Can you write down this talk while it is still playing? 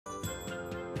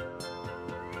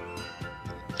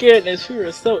goodness, we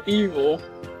were so evil.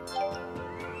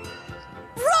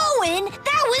 Rowan,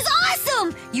 that was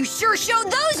awesome! You sure showed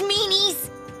those meanies!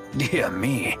 Dear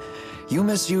me, you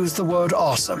misused the word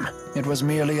awesome. It was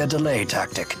merely a delay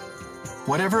tactic.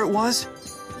 Whatever it was,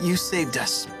 you saved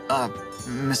us,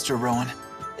 Mr. Rowan.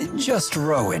 Just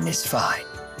Rowan is fine.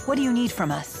 What do you need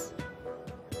from us?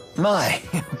 My,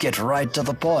 get right to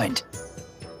the point.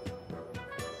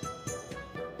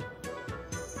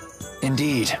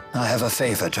 Indeed, I have a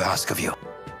favor to ask of you.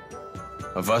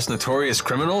 Of us notorious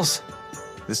criminals?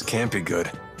 This can't be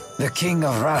good. The king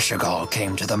of Rashugal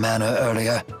came to the manor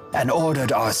earlier and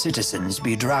ordered our citizens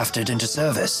be drafted into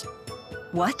service.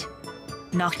 What?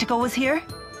 Noctigal was here?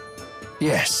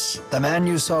 Yes, the man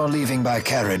you saw leaving by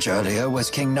carriage earlier was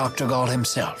King Noctigal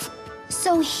himself.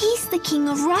 So he's the king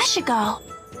of Rashugal.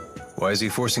 Why is he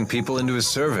forcing people into his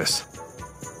service?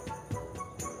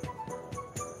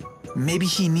 Maybe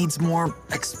he needs more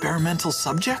experimental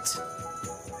subjects?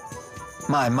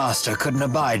 My master couldn't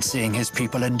abide seeing his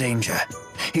people in danger.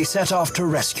 He set off to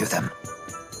rescue them.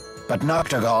 But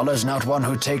Noctigal is not one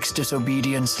who takes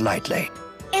disobedience lightly.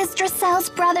 Is Drasel's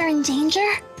brother in danger?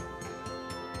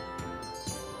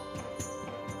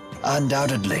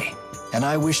 Undoubtedly, and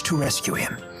I wish to rescue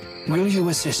him. Will you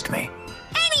assist me?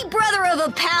 Any brother of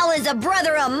a pal is a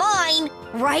brother of mine,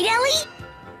 right, Ellie?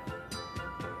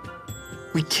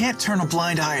 We can't turn a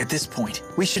blind eye at this point.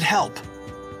 We should help.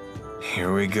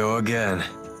 Here we go again.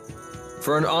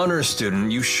 For an honors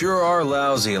student, you sure are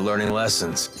lousy at learning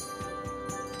lessons.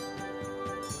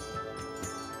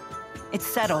 It's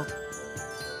settled.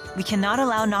 We cannot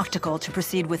allow Noctigal to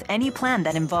proceed with any plan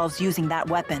that involves using that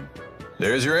weapon.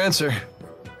 There's your answer.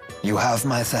 You have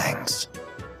my thanks.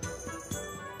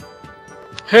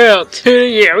 Hell to the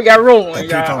yeah, we got rolling,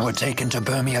 The people were taken to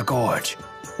Burmia Gorge.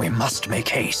 We must make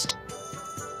haste.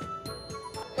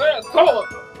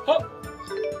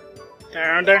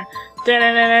 Down there.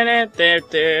 Yeah,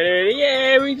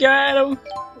 we got him.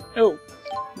 Oh,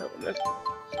 no, that's.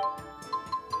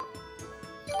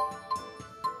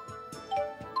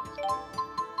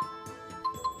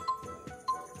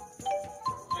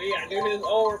 We gotta do this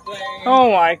overplay.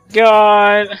 Oh my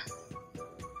god.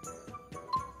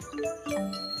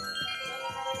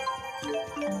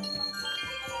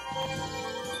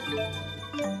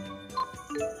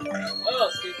 Oh,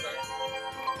 excuse me.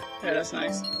 Yeah, that's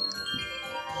nice.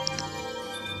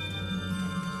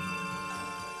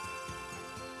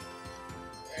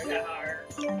 Very higher.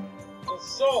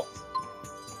 Assault.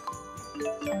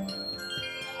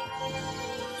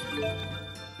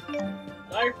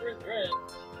 Life regret.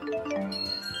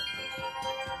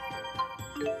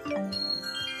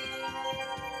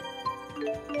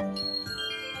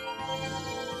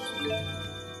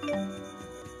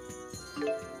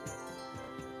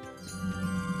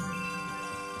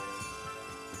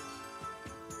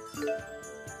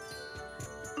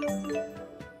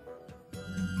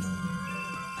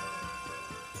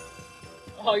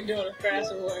 Oh, you're doing a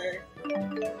faster way.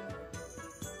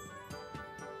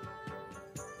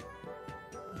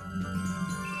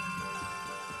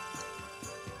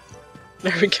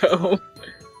 There we go.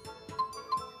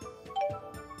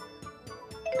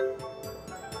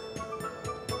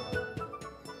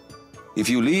 If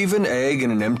you leave an egg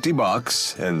in an empty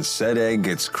box and said egg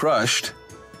gets crushed,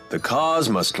 the cause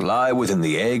must lie within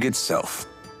the egg itself.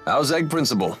 How's egg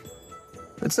principle?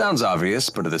 It sounds obvious,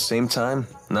 but at the same time,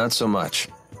 not so much.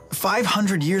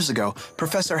 500 years ago,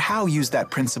 Professor Howe used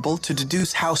that principle to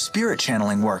deduce how spirit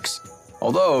channeling works.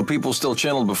 Although people still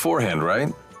channeled beforehand,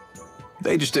 right?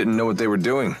 They just didn't know what they were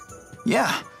doing.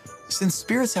 Yeah, since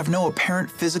spirits have no apparent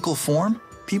physical form,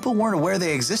 people weren't aware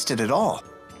they existed at all.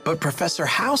 But Professor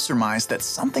Howe surmised that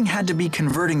something had to be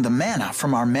converting the mana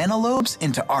from our mana lobes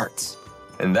into arts.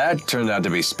 And that turned out to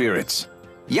be spirits.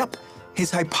 Yep, his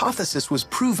hypothesis was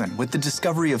proven with the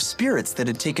discovery of spirits that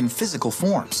had taken physical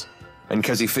forms. And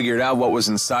because he figured out what was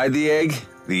inside the egg,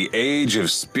 the age of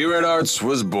spirit arts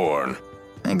was born.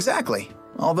 Exactly.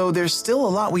 Although there's still a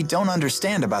lot we don't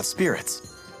understand about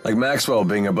spirits. Like Maxwell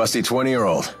being a busty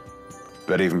 20-year-old.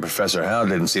 Bet even Professor Howe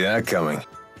didn't see that coming.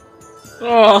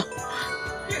 Oh.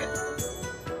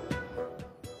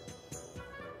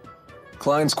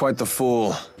 Klein's quite the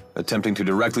fool, attempting to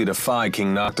directly defy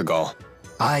King Noctigal.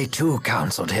 I too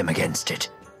counseled him against it.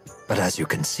 But as you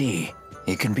can see,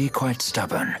 he can be quite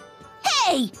stubborn.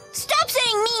 Hey! Stop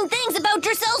saying mean things about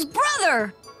Drasel's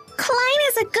brother! Klein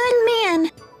is a good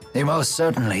man. He most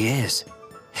certainly is.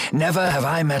 Never have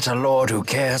I met a lord who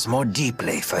cares more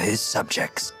deeply for his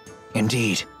subjects.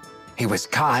 Indeed, he was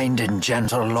kind and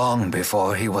gentle long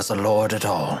before he was a lord at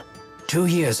all. 2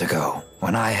 years ago,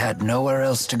 when I had nowhere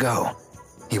else to go,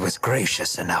 He was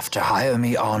gracious enough to hire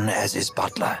me on as his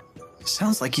butler.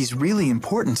 Sounds like he's really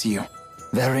important to you.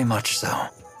 Very much so.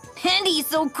 And he's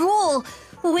so cool.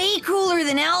 Way cooler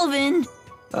than Alvin.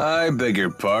 I beg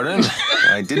your pardon.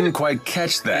 I didn't quite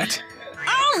catch that.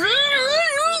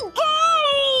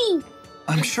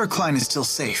 I'm sure Klein is still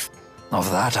safe. Of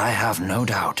that I have no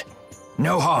doubt.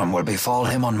 No harm will befall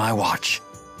him on my watch.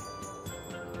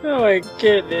 Oh my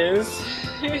goodness.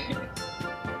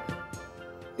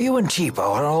 You and Cheapo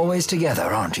are always together,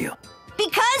 aren't you?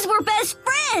 Because we're best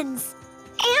friends.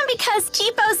 And because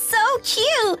Cheapo's so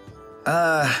cute.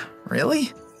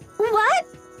 Really? What?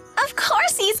 Of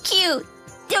course he's cute.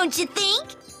 Don't you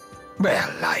think? Well,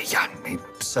 he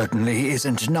certainly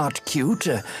isn't not cute,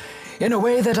 in a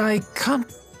way that I can't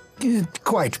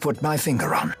quite put my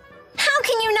finger on. How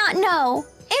can you not know?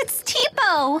 It's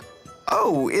Cheapo.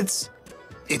 Oh, it's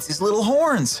his little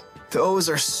horns. Those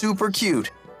are super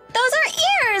cute. Those are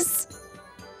ears.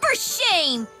 For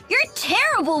shame! You're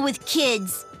terrible with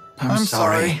kids. I'm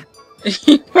sorry.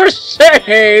 For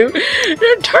shame!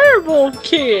 You're terrible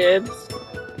kids!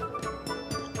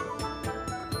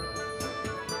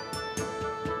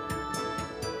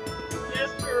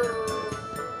 Yes, girl.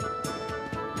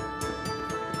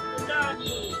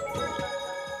 Doggy.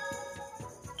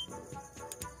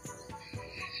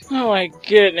 Oh my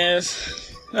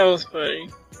goodness. That was funny.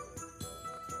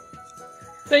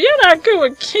 So you're not good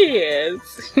with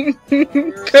kids.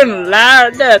 Couldn't lie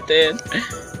or nothing.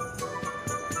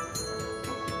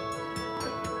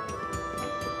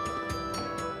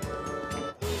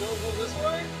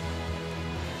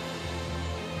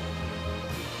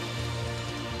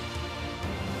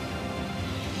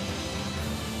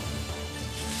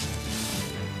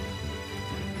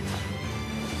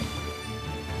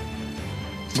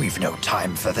 We've no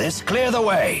time for this. Clear the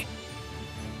way.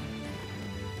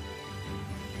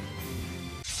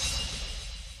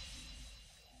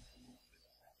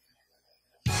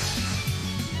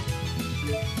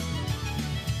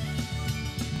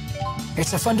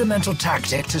 It's a fundamental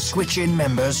tactic to switch in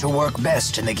members who work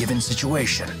best in a given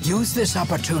situation. Use this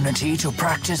opportunity to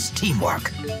practice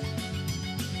teamwork.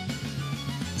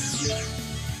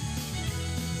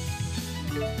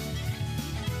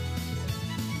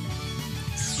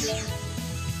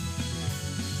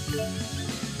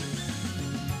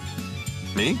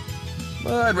 Me?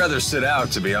 Well, I'd rather sit out,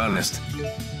 to be honest.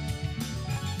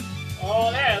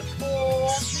 Oh, that's cool.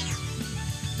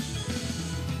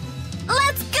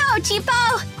 Let's go,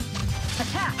 Cheapo.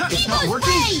 It's not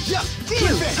working.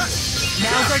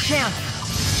 Now's our chance.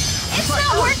 It's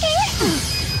not working.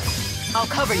 I'll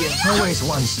cover you. Always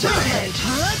one step ahead.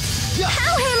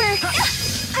 Hellhammer.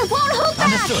 I won't hold back.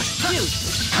 Understood.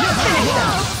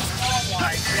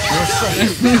 You're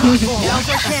safe. Now's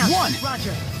our chance. One.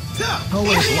 Roger.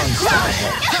 Always one step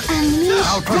ahead.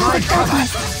 I'll provide cover.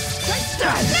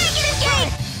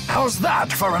 How's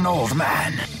that for an old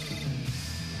man?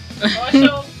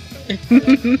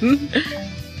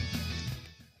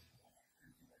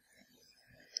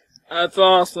 That's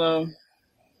awesome.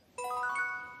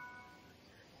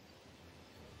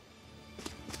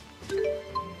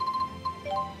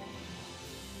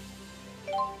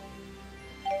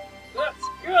 Let's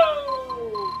go!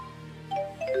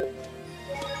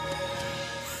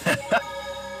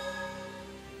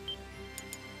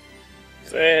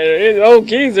 He's an old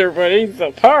geezer, but he's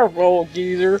a powerful old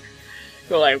geezer.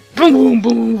 Go like boom, boom,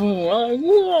 boom, boom. I'm like,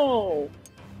 whoa!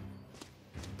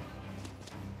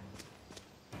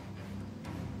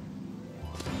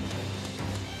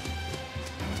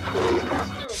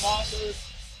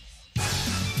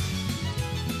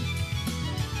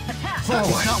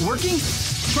 Forward. Not working?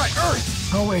 Try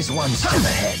Earth. Always one step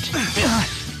ahead.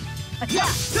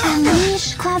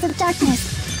 Unleash clouds of darkness.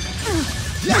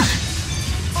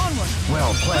 Onward.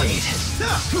 Well played.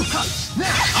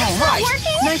 All right.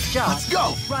 Working? Nice job. Let's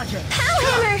go. Roger.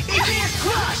 Hellhammer.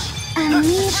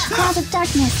 Unleash clouds of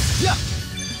darkness.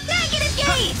 Negative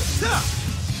gate!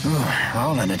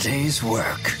 All in a day's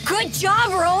work. Good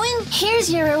job, Rowan! Here's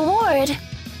your reward.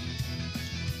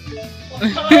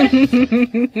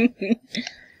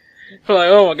 Like,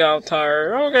 oh my god, I'm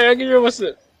tired. Okay, I'll give you what's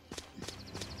it.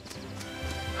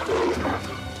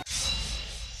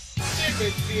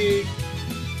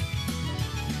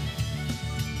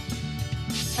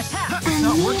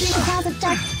 Unleash clouds of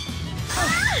darkness.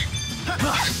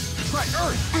 Try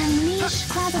Earth. Unleash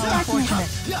clouds of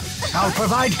darkness. I'll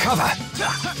provide cover.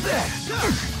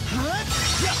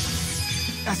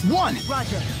 That's one.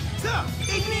 Roger.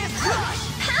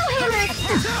 Hellhammer.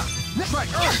 Try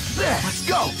Earth. Let's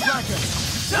go. Roger.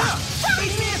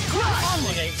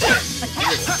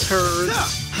 Turds.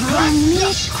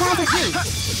 Unleash gravity.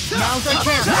 Now's our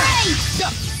chance.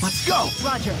 Let's go!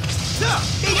 Roger.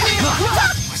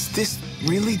 Was this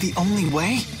really the only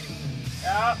way?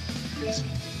 That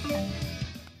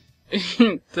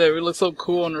would look so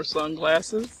cool in her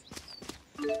sunglasses.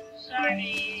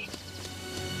 Shiny.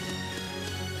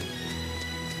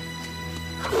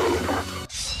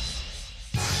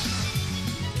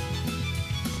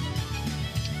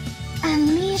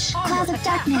 Unleash cloud of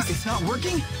darkness. It's not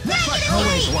working?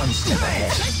 Always one step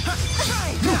ahead.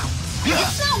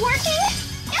 It's not working?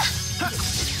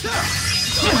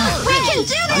 We can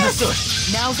do this! Understood.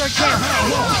 Now's our chance.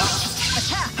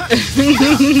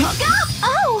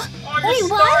 Oh! We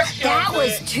won? That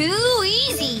was too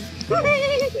easy.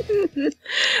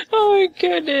 Oh my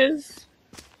goodness.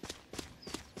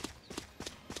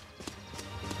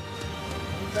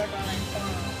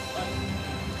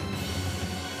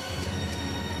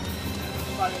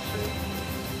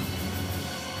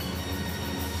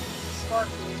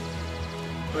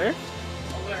 Where?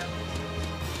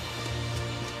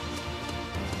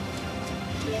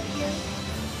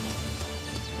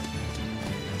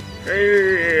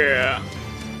 Yeah.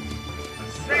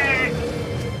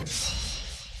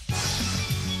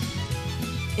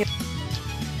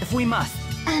 If we must.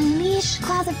 Unleash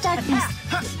cloud of darkness.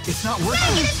 It's not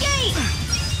working.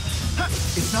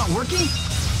 It's not working?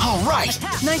 All right.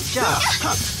 Nice job.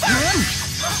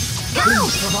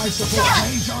 Please provide support.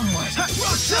 Rage onward.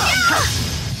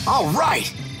 All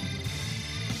right.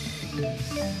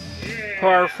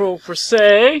 Powerful for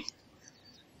say.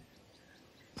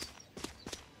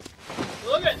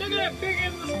 Look at that pig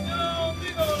in the snow,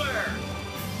 big over there.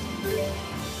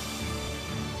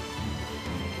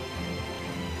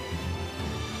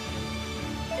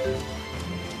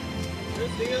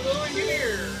 This thing is over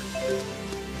here.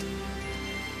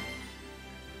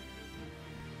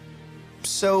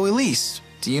 So, Elise,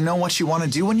 do you know what you want to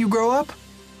do when you grow up?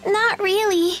 Not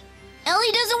really.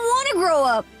 Ellie doesn't want to grow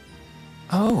up.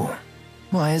 Oh,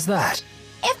 why is that?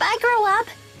 If I grow up,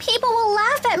 people will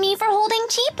laugh at me for holding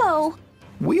Tipo.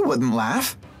 We wouldn't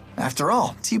laugh. After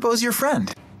all, Tipo's your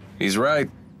friend. He's right.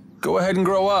 Go ahead and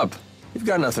grow up. You've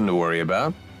got nothing to worry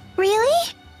about.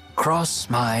 Really? Cross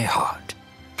my heart.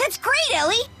 That's great,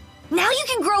 Ellie. Now you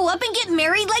can grow up and get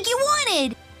married like you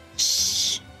wanted.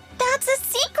 Shh. That's a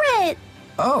secret.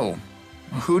 Oh,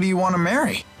 who do you want to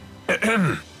marry? Nobody.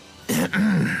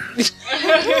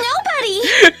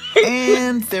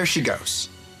 And there she goes.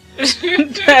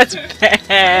 That's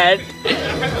bad.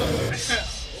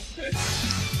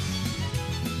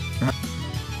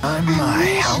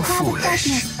 My, how foolish.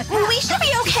 We should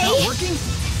be okay, Not working?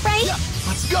 right?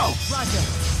 Let's go. Roger.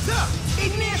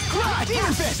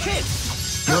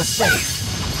 You're safe.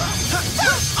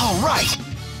 All right.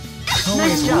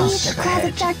 Always one Unleash step cloud of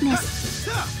ahead. darkness.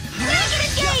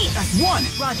 That's one.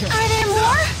 Roger. Are there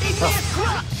more?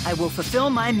 I will fulfill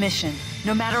my mission,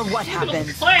 no matter what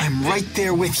happens. I'm right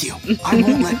there with you. I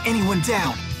won't let anyone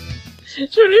down. Sure,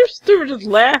 they're stupid just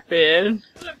laughing.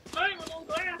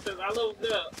 I looked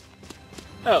up.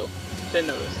 Oh, didn't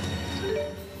notice.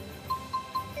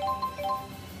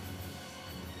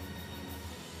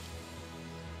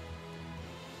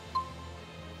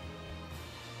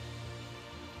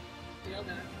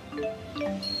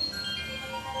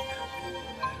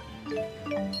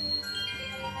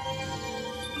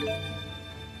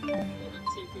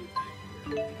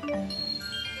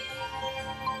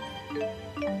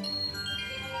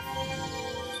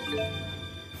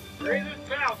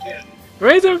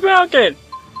 Rieze Falcon!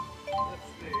 Let's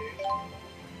see.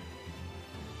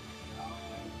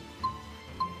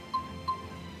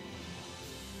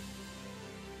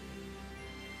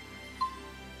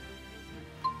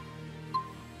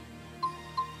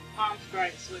 Palm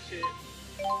Strike, switch it.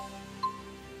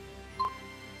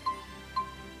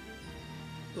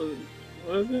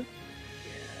 What is it? Yeah,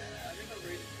 I think I'll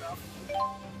read it.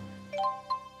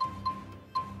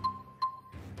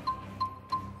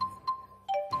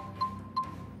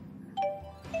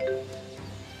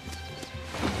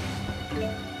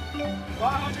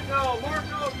 More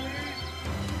go,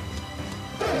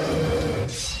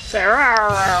 please.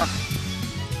 Sarah.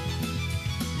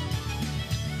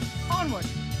 Onward.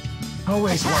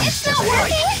 Always one It's step not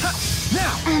ahead. working.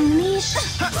 Now. Unleash.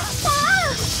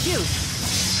 Jude.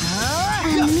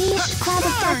 Unleash cloud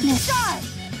of darkness.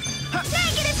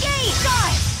 Negative gate!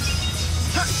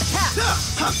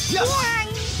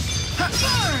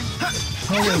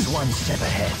 Always one step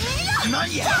ahead. Not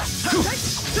yet.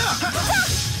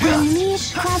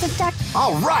 Unleash cloud of darkness.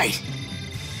 All right.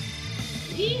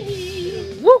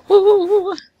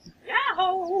 Woohoo! Yeah.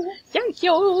 Yahoo!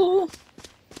 Yo!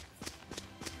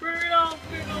 Bring it on,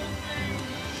 big old thing!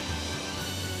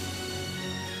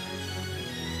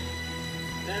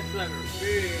 That's like a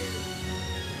big.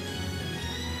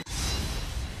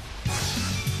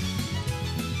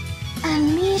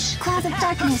 Unleash clouds of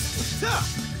darkness.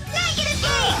 Negative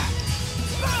gate!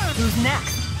 Who's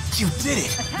next? You did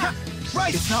it!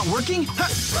 Right, it's not working?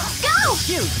 Go!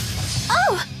 Jude!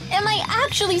 Oh! Am I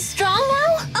actually strong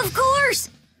now? Of course!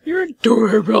 You're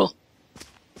adorable.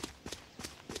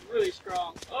 Really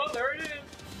strong. Oh, there it is.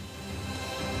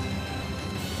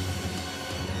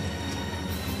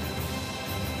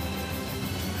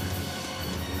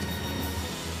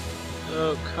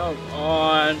 Oh, come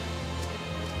on.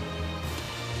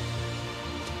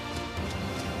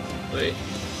 Wait.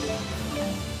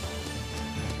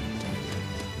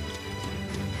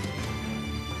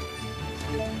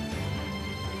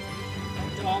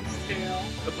 Dog's tail.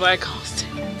 The black dog's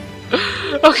tail.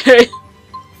 Okay.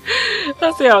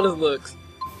 Let's see how this looks.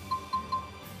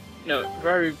 No,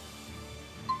 very.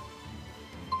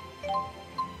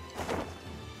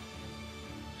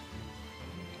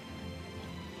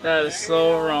 That is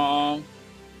so wrong.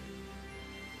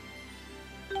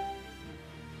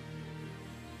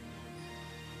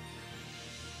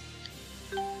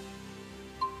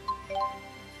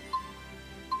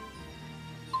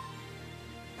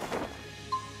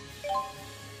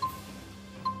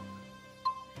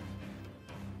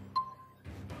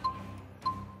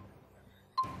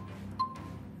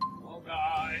 Oh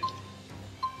God.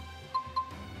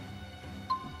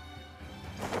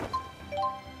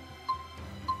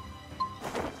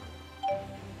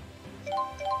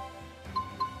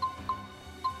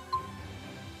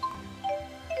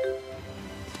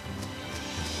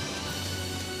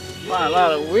 A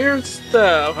lot of weird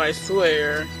stuff, I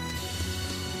swear.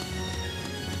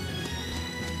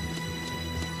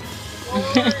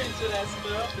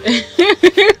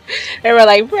 They were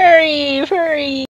like, furry, furry.